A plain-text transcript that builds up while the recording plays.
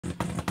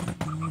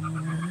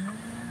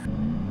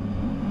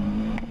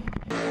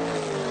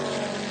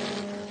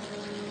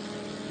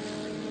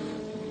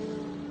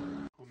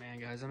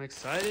guys, I'm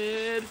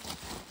excited.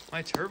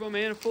 My turbo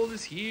manifold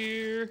is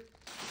here.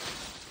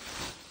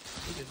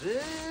 Look at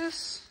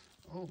this.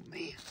 Oh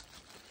man,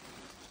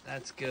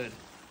 that's good.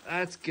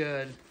 That's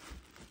good.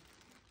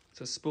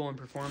 It's a spool in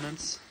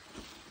performance.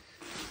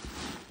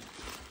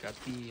 Got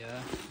the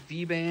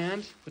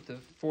V-band with the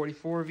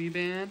 44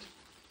 V-band.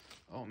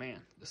 Oh man,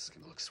 this is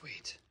gonna look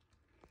sweet.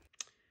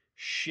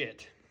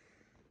 Shit.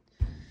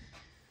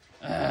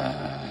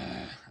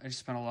 I just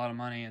spent a lot of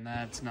money and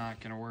that's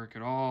not gonna work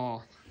at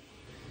all.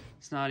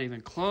 It's not even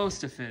close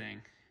to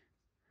fitting.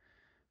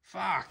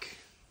 Fuck.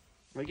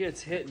 Like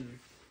it's hitting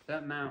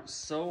that mount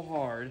so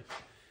hard,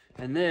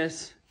 and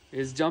this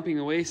is dumping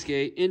the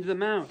wastegate into the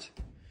mount.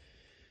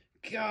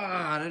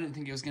 God, I didn't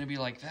think it was gonna be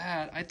like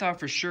that. I thought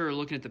for sure,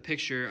 looking at the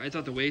picture, I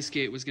thought the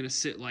wastegate was gonna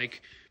sit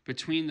like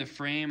between the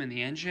frame and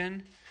the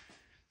engine.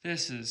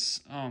 This is,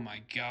 oh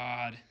my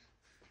God.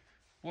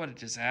 What a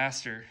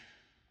disaster.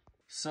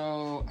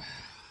 So,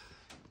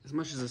 as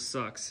much as this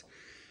sucks,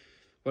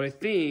 what I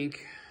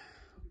think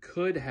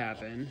could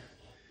happen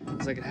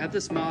is I could have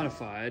this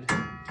modified,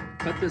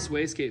 cut this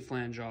wastegate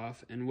flange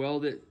off, and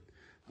weld it,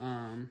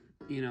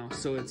 you know,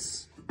 so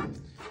it's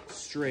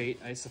straight,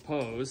 I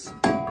suppose.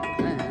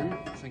 Then,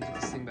 if I can get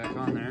this thing back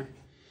on there,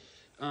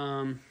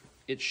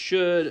 it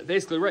should,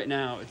 basically right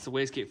now, it's the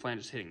wastegate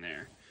flange just hitting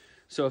there.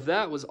 So if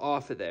that was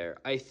off of there,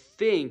 I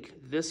think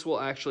this will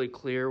actually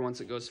clear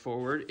once it goes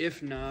forward.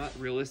 If not,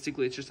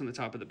 realistically, it's just on the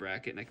top of the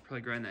bracket, and I could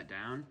probably grind that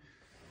down.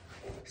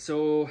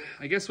 So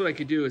I guess what I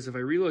could do is if I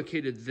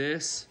relocated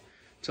this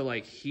to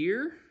like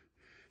here,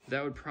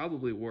 that would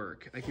probably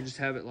work. I could just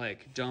have it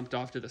like dumped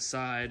off to the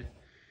side.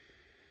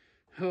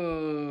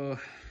 Oh,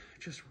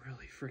 it just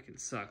really freaking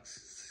sucks.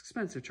 It's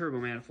expensive turbo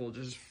manifold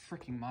to just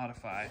freaking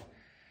modify.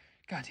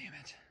 God damn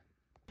it.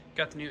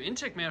 Got the new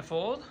intake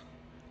manifold.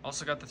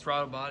 Also got the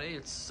throttle body.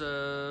 It's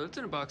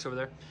in a box over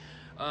there.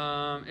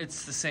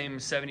 It's the same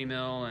 70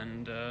 mil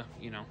and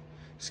you know,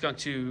 Skunk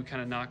 2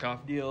 kind of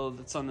knockoff deal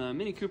that's on the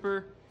Mini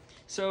Cooper.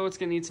 So it's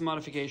gonna need some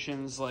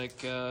modifications,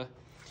 like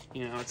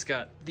you know, it's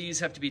got, these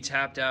have to be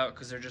tapped out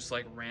because they're just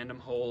like random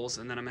holes,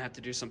 and then I'm gonna have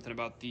to do something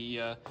about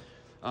the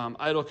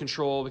idle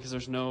control because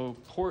there's no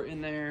port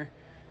in there.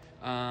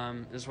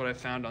 Is what I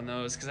found on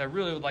those, because I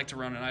really would like to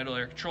run an idle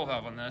air control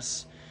valve on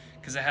this,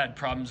 because I had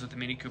problems with the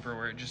Mini Cooper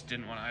where it just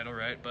didn't want to idle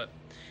right. But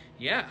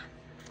yeah,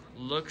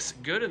 looks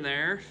good in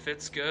there,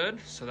 fits good,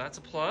 so that's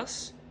a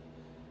plus.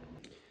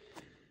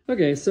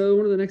 Okay, so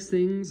one of the next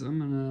things I'm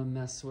gonna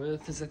mess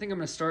with is I think I'm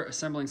gonna start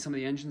assembling some of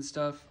the engine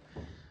stuff.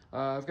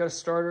 I've got a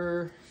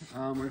starter,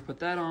 we're gonna put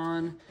that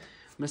on. I'm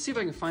gonna see if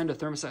I can find a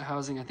thermostat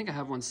housing. I think I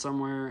have one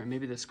somewhere, and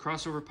maybe this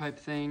crossover pipe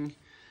thing.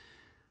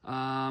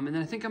 And then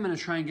I think I'm gonna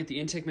try and get the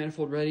intake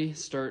manifold ready,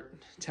 start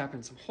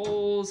tapping some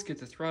holes, get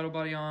the throttle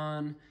body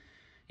on.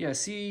 Yeah,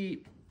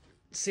 see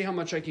how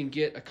much I can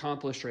get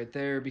accomplished right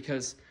there,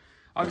 because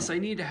obviously I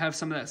need to have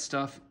some of that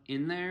stuff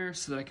in there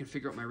so that I can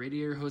figure out my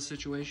radiator hose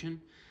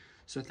situation.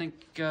 So I think,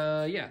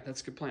 yeah,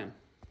 that's a good plan.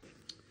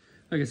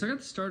 Okay, so I got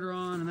the starter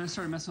on, and then I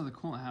started messing with the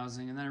coolant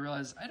housing, and then I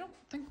realized I don't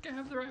think I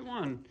have the right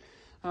one.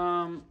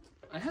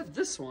 I had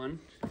this one.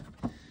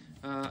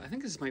 I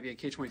think this might be a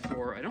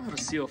K24. I don't have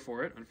a seal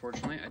for it,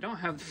 unfortunately. I don't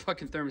have the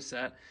fucking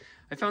thermostat.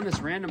 I found this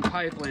random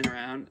pipe laying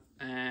around,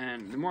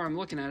 and the more I'm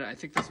looking at it, I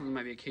think this one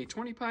might be a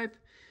K20 pipe.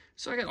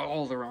 So I got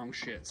all the wrong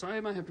shit. So I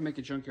might have to make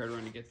a junkyard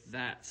run to get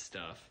that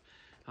stuff.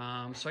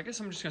 So I guess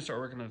I'm just gonna start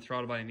working on the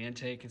throttle body and the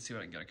intake and see what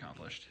I can get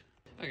accomplished.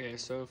 Okay,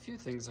 so a few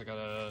things I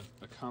gotta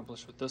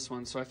accomplish with this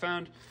one. So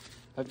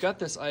I've got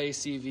this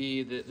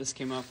IACV that this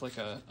came off like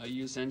a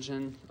used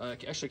engine.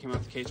 It actually came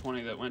off the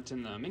K20 that went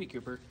in the Mini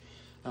Cooper.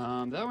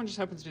 That one just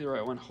happens to be the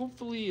right one.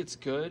 Hopefully it's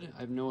good.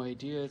 I have no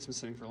idea. It's been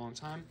sitting for a long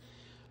time.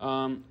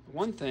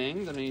 One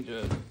thing that I need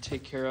to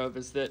take care of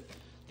is that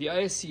the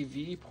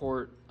ISCV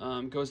port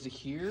goes to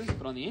here,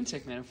 but on the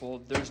intake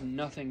manifold, there's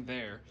nothing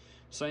there.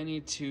 So I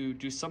need to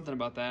do something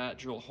about that,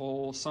 drill a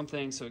hole,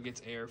 something, so it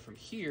gets air from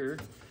here.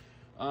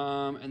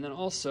 And then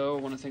also,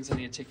 one of the things I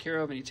need to take care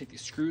of, I need to take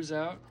these screws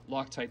out,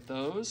 Loctite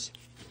those.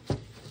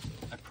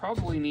 I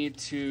probably need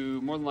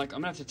to, more than likely,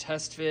 I'm gonna have to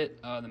test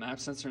fit the map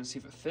sensor and see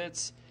if it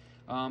fits.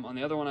 On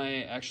the other one,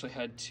 I actually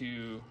had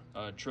to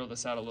drill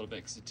this out a little bit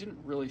because it didn't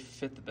really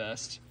fit the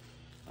best.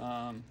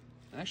 I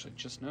actually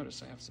just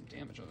noticed I have some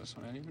damage on this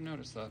one. I didn't even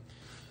notice that.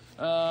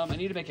 I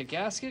need to make a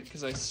gasket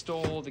because I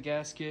stole the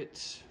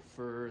gasket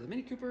for the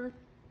Mini Cooper.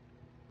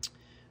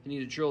 I need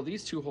to drill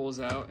these two holes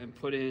out and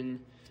put in,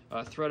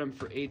 thread them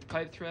for 8th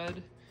pipe thread.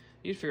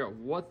 I need to figure out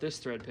what this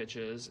thread pitch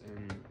is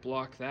and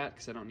block that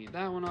because I don't need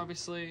that one,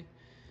 obviously.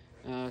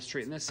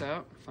 Straighten this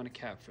out, find a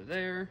cap for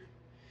there.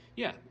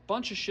 Yeah,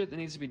 bunch of shit that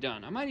needs to be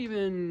done. I might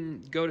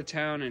even go to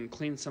town and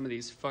clean some of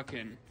these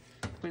fucking,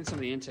 clean some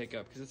of the intake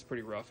up because it's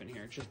pretty rough in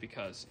here, just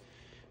because.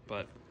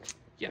 But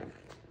yeah,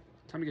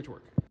 time to get to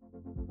work.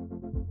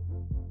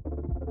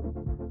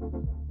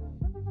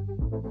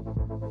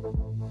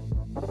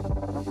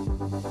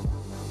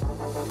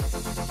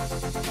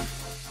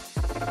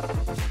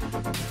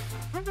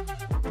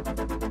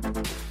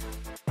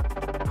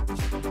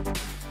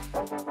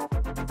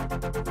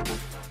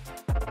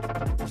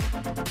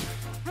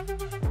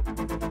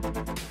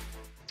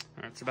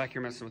 back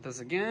here messing with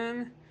this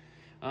again.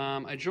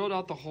 I drilled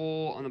out the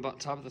hole on the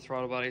top of the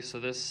throttle body so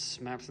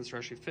this map sensor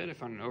actually fit. I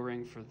found an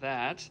O-ring for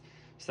that.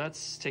 So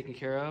that's taken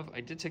care of.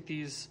 I did take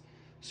these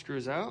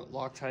screws out,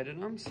 Loctited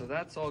them, so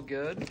that's all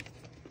good.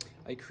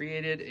 I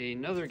created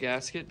another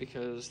gasket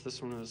because this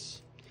one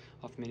was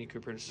off the Mini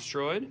Cooper and it's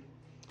destroyed.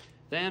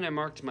 Then I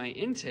marked my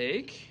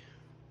intake.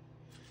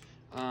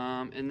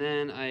 And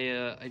then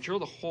I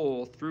drilled a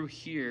hole through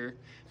here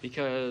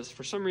because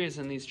for some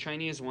reason these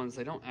Chinese ones,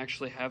 they don't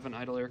actually have an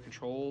idle air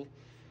control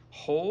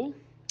hole.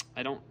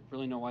 I don't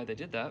really know why they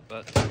did that,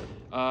 but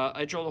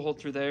I drilled a hole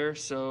through there,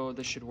 so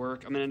this should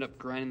work. I'm gonna end up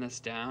grinding this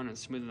down and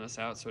smoothing this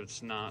out so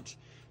it's not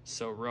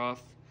so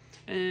rough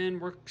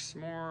and works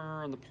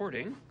more on the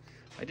porting.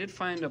 I did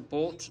find a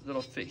bolt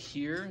that'll fit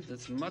here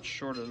that's much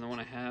shorter than the one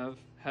I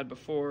had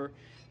before,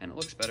 and it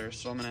looks better,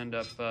 so I'm gonna end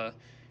up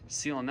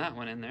sealing that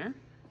one in there.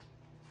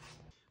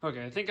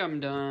 Okay, I think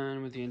I'm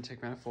done with the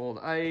intake manifold.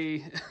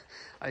 I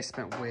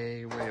spent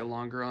way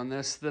longer on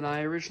this than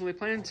I originally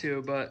planned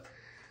to, but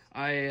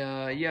I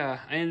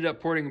ended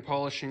up porting and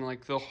polishing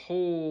like the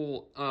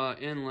whole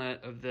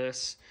inlet of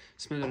this,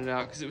 smoothing it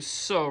out because it was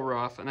so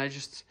rough, and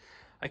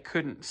I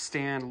couldn't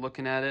stand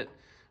looking at it.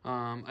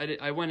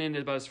 I went in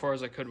about as far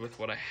as I could with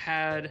what I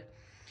had,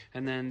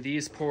 and then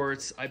these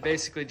ports, I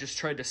basically just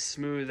tried to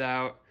smooth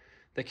out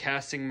the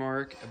casting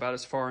mark about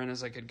as far in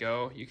as I could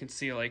go. You can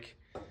see, like,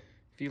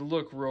 if you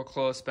look real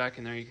close back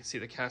in there, you can see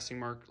the casting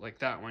mark, like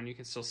that one, you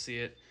can still see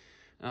it.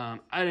 I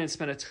didn't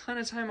spend a ton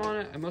of time on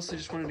it. I mostly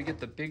just wanted to get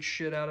the big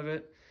shit out of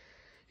it.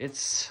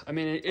 It's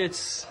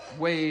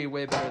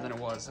way better than it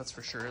was, that's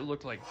for sure. It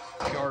looked like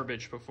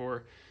garbage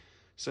before.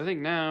 So I think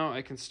now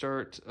I can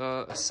start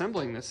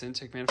assembling this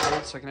intake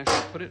manifold so I can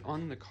actually put it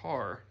on the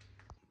car.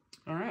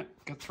 All right,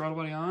 got the throttle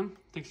body on.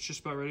 I think it's just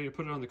about ready to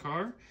put it on the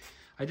car.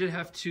 I did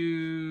have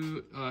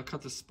to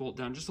cut this bolt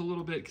down just a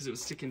little bit because it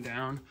was sticking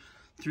down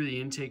through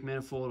the intake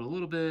manifold a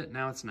little bit.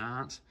 Now it's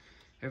not.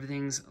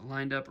 Everything's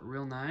lined up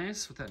real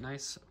nice with that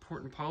nice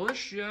port and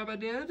polish job I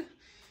did.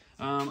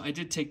 I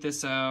did take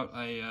this out.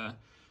 I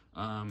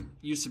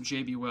used some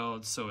JB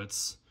welds, so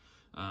it's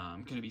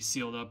going to be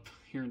sealed up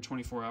here in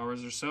 24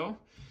 hours or so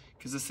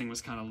because this thing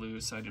was kind of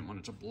loose. I didn't want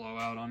it to blow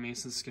out on me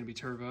since it's going to be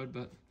turboed,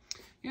 but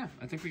yeah,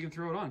 I think we can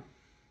throw it on.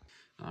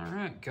 All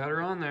right, got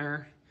her on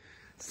there.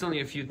 Still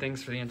need a few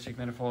things for the intake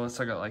manifold. I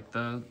still got like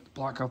the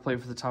block off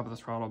plate for the top of the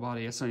throttle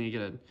body. I still need to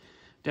get an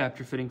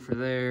adapter fitting for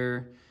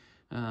there.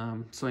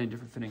 So I need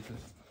different fitting for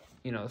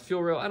the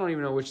fuel rail. I don't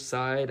even know which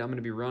side I'm going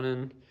to be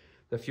running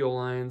the fuel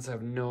lines. I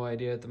have no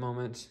idea at the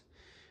moment.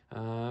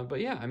 But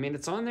yeah, I mean,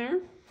 it's on there.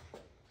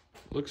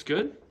 Looks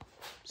good.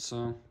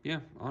 So yeah,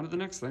 on to the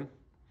next thing.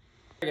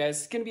 All right, guys,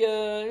 it's going to be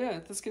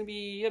that's going to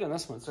be it on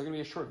this one. So it's going to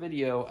be a short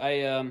video.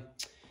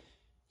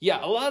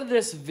 Yeah, a lot of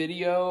this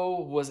video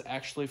was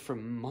actually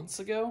from months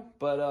ago,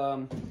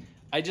 but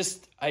I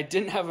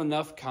didn't have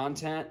enough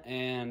content,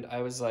 and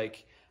I was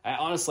like, I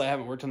honestly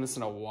haven't worked on this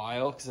in a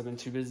while because I've been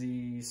too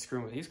busy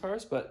screwing with these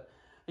cars. But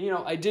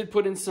I did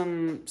put in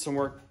some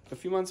work a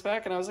few months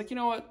back, and I was like, you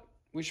know what,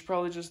 we should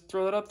probably just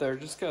throw that up there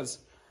just because.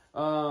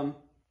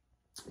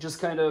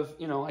 Just kind of,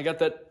 I got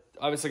that.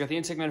 Obviously, I got the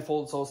intake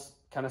manifold, it's all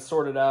kind of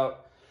sorted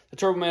out. The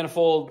turbo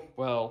manifold,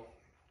 well,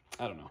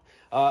 I don't know.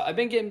 I've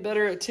been getting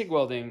better at TIG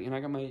welding, I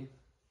got my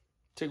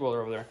TIG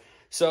welder over there.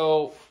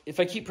 So if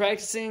I keep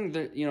practicing,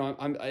 eventually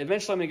I'm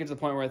gonna get to the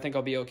point where I think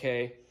I'll be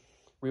okay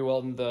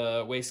rewelding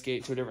the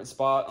wastegate to a different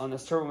spot on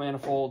this turbo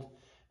manifold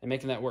and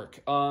making that work.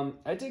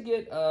 I did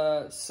get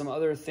some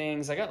other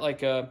things. I got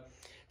like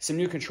some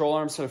new control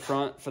arms for the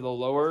front for the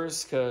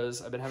lowers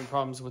because I've been having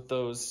problems with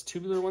those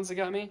tubular ones that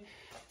got me.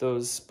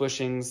 Those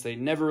bushings, they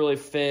never really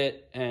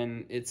fit,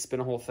 and it's been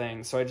a whole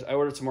thing. So I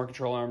ordered some more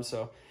control arms,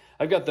 so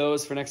I've got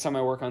those for next time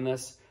I work on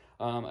this.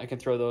 I can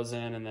throw those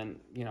in, and then,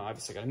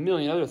 obviously got a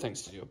million other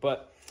things to do.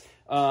 But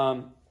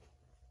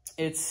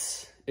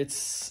it's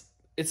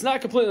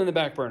not completely on the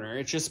back burner.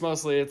 It's just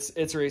mostly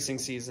it's racing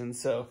season.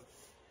 So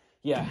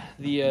yeah,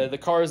 the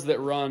cars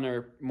that run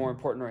are more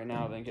important right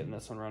now than getting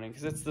this one running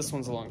because this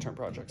one's a long-term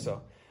project.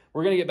 So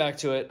we're gonna get back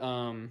to it.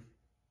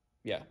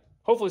 Yeah,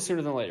 hopefully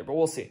sooner than later, but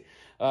we'll see.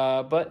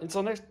 But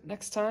until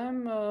next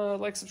time,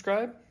 like,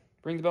 subscribe,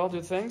 ring the bell,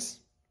 do the things.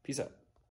 Peace out.